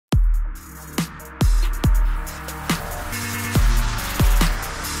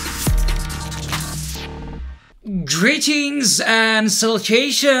Greetings and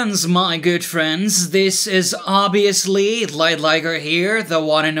salutations, my good friends. This is obviously Liger here, the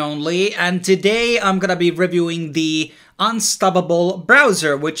one and only, and today I'm gonna be reviewing the Unstoppable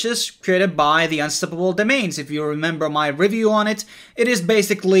browser, which is created by the Unstoppable Domains. If you remember my review on it, it is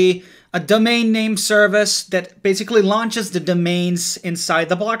basically a domain name service that basically launches the domains inside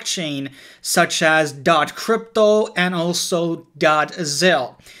the blockchain, such as .crypto and also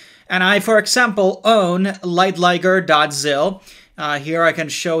 .zil. And I, for example, own lightliger.zil. Here I can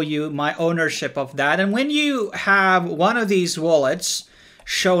show you my ownership of that. And when you have one of these wallets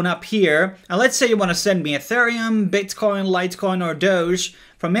shown up here, and let's say you want to send me Ethereum, Bitcoin, Litecoin, or Doge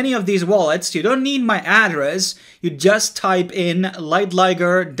from any of these wallets, you don't need my address. You just type in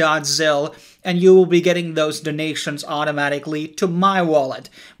lightliger.zil and you will be getting those donations automatically to my wallet,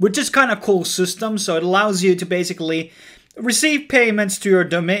 which is kind of a cool system. So it allows you to basically receive payments to your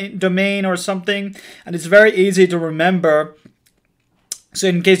domain or something, and it's very easy to remember. So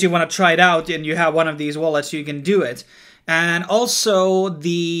in case you want to try it out and you have one of these wallets, you can do it. And also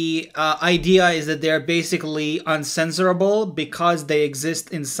the idea is that they're basically uncensorable because they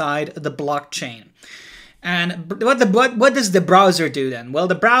exist inside the blockchain. And what does the browser do then? Well,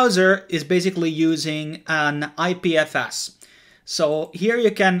 the browser is basically using an IPFS. So here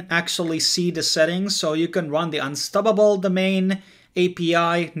you can actually see the settings. So you can run the Unstoppable Domain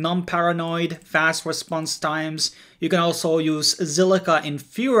API, non-paranoid, fast response times. You can also use Zilliqa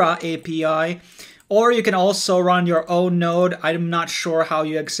Infura API, or you can also run your own node. I'm not sure how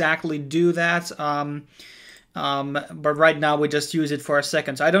you exactly do that, but right now we just use it for a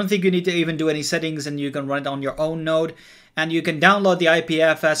second. So I don't think you need to even do any settings, and you can run it on your own node. And you can download the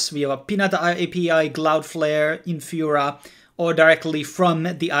IPFS via Peanut API, Cloudflare, Infura, or directly from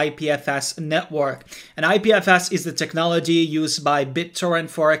the IPFS network. And IPFS is the technology used by BitTorrent,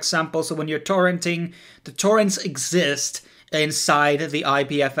 for example. So when you're torrenting, the torrents exist inside the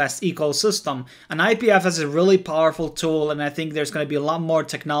IPFS ecosystem. And IPFS is a really powerful tool, and I think there's going to be a lot more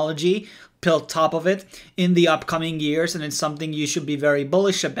technology built top of it in the upcoming years, and it's something you should be very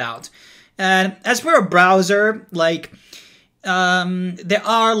bullish about. And as for a browser, there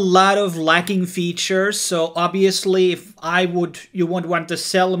are a lot of lacking features. So obviously, if you would want to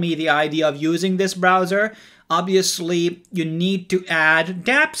sell me the idea of using this browser, obviously you need to add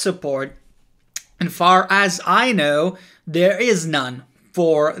dApp support. And far as I know, there is none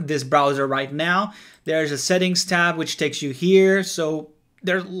for this browser right now. There's a settings tab which takes you here. So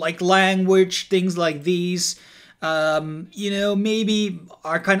there's like language, things like these, maybe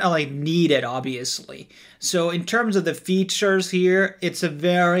are kind of like needed, obviously. So in terms of the features here, it's a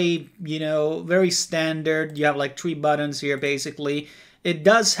very, very standard. You have like 3 buttons here, basically. It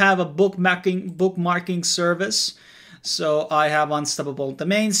does have a bookmarking service. So I have Unstoppable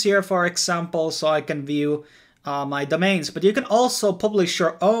Domains here, for example, so I can view my domains. But you can also publish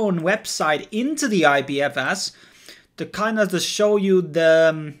your own website into the IPFS to kind of show you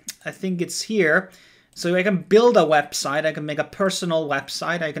the, I think it's here. So I can build a website, I can make a personal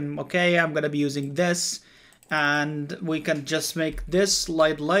website, I'm going to be using this, and we can just make this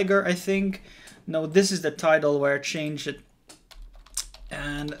Liger, I think. No, this is the title where I changed it.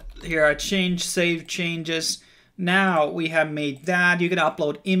 And here I save changes. Now we have made that. You can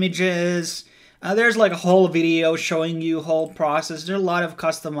upload images. There's like a whole video showing you whole process. There's a lot of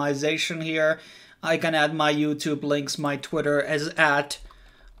customization here. I can add my YouTube links, my Twitter as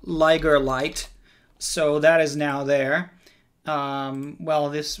 @LigerLight. So that is now there.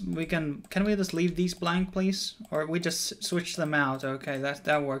 Well, can we just leave these blank, please? Or we just switch them out? Okay,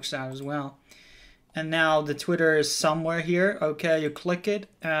 that works out as well. And now the Twitter is somewhere here. Okay, you click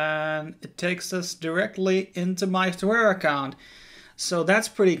it and it takes us directly into my Twitter account. So that's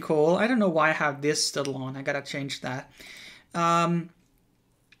pretty cool. I don't know why I have this still on. I gotta change that.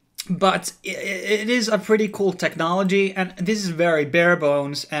 But it is a pretty cool technology, and this is very bare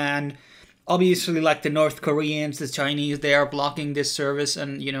bones, and obviously, like the North Koreans, the Chinese, they are blocking this service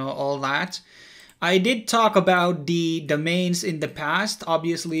and, all that. I did talk about the domains in the past.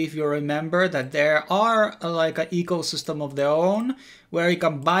 Obviously, if you remember that there are like an ecosystem of their own where you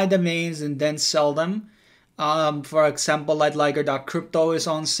can buy domains and then sell them. For example, lightliger.crypto is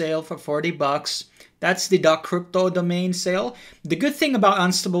on sale for 40 bucks. That's the .crypto domain sale. The good thing about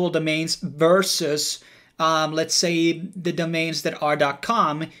Unstoppable Domains versus let's say the domains that are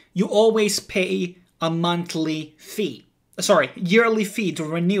 .com, you always pay a yearly fee to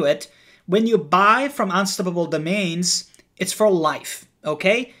renew it. When you buy from Unstoppable Domains, it's for life,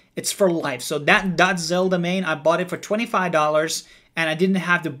 okay? It's for life. So that .zil domain, I bought it for $25 and I didn't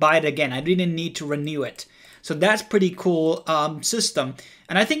have to buy it again. I didn't need to renew it. So that's pretty cool system.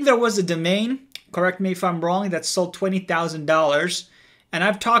 And I think there was a domain correct me if I'm wrong, that sold $20,000. And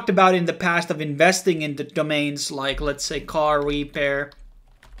I've talked about in the past of investing in the domains like, let's say, car repair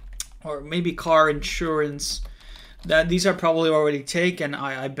or maybe car insurance. That these are probably already taken,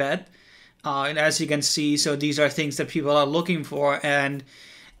 I bet. And as you can see, so these are things that people are looking for. And,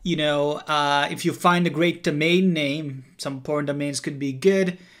 you know, if you find a great domain name, some porn domains could be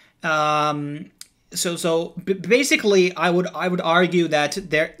good. So basically, I would argue that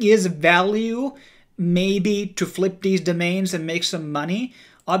there is value maybe to flip these domains and make some money.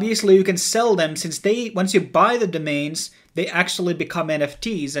 Obviously, you can sell them since once you buy the domains, they actually become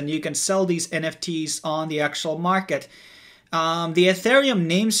NFTs, and you can sell these NFTs on the actual market. The Ethereum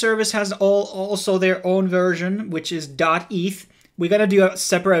name service has also their own version, which is .eth. We're going to do a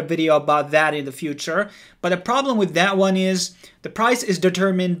separate video about that in the future. But the problem with that one is the price is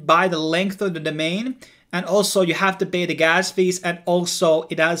determined by the length of the domain. And also you have to pay the gas fees. And also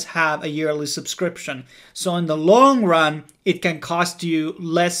it does have a yearly subscription. So in the long run, it can cost you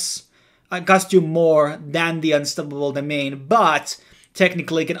more than the unstoppable domain. But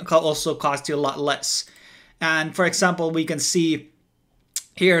technically it can also cost you a lot less. And for example, we can see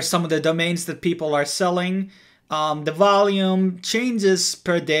here some of the domains that people are selling. The volume changes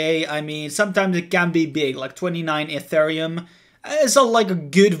per day. I mean, sometimes it can be big, like 29 Ethereum. It's like a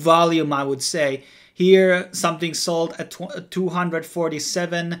good volume, I would say. Here, something sold at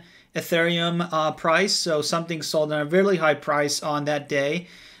 247 Ethereum price. So something sold at a really high price on that day.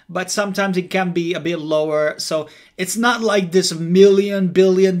 But sometimes it can be a bit lower. So it's not like this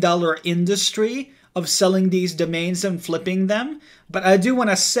billion-dollar industry of selling these domains and flipping them. But I do want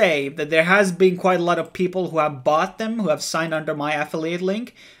to say that there has been quite a lot of people who have bought them, who have signed under my affiliate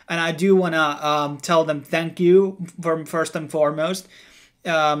link. And I do want to tell them thank you first and foremost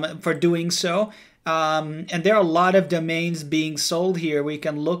for doing so. And there are a lot of domains being sold here. We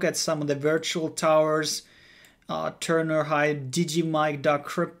can look at some of the virtual towers. Turner High,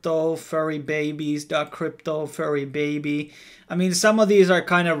 Digimike.crypto, Furrybabies.crypto, Furrybaby. I mean, some of these are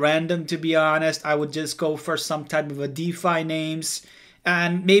kind of random, to be honest. I would just go for some type of a DeFi names.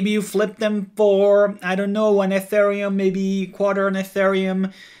 And maybe you flip them for, I don't know, 1 Ethereum, maybe quarter an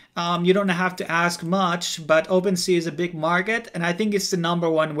Ethereum. You don't have to ask much, but OpenSea is a big market. And I think it's the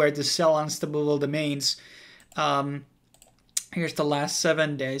 #1 where to sell unstoppable domains. Here's the last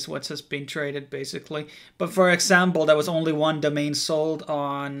 7 days, what has been traded basically. But for example, there was only 1 domain sold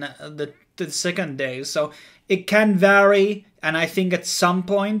on the second day. So it can vary. And I think at some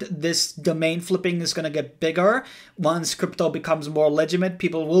point, this domain flipping is going to get bigger. Once crypto becomes more legitimate,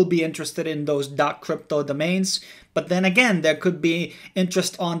 people will be interested in those .crypto domains. But then again, there could be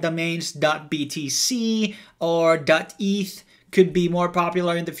interest on domains .btc or .eth. Could be more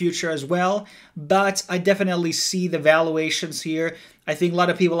popular in the future as well. But I definitely see the valuations here. I think a lot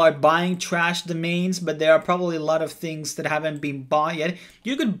of people are buying trash domains, but there are probably a lot of things that haven't been bought yet.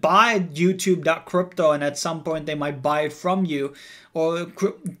 You could buy youtube.crypto and at some point they might buy it from you, or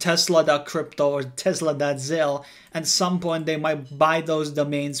tesla.crypto or tesla.zil. At some point they might buy those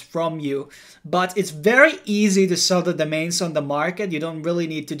domains from you. But it's very easy to sell the domains on the market. You don't really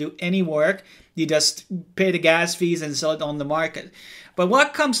need to do any work. You just pay the gas fees and sell it on the market. But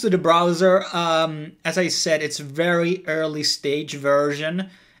what comes to the browser, as I said, it's very early stage version.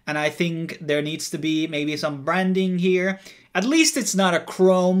 And I think there needs to be maybe some branding here. At least it's not a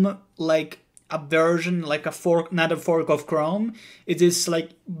Chrome, like a version, like a fork, not a fork of Chrome. It is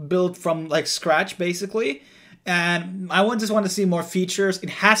like built from like scratch, basically. And I just want to see more features. It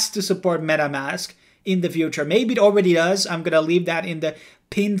has to support MetaMask in the future. Maybe it already does. I'm going to leave that in the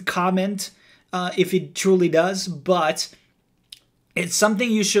pinned comment if it truly does. But it's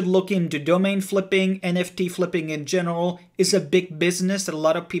something you should look into. Domain flipping, NFT flipping in general is a big business that a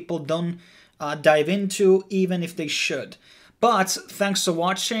lot of people don't dive into, even if they should. But thanks for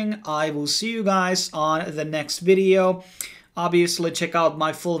watching. I will see you guys on the next video. Obviously, check out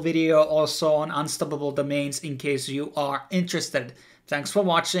my full video also on unstoppable domains in case you are interested. Thanks for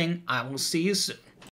watching. I will see you soon.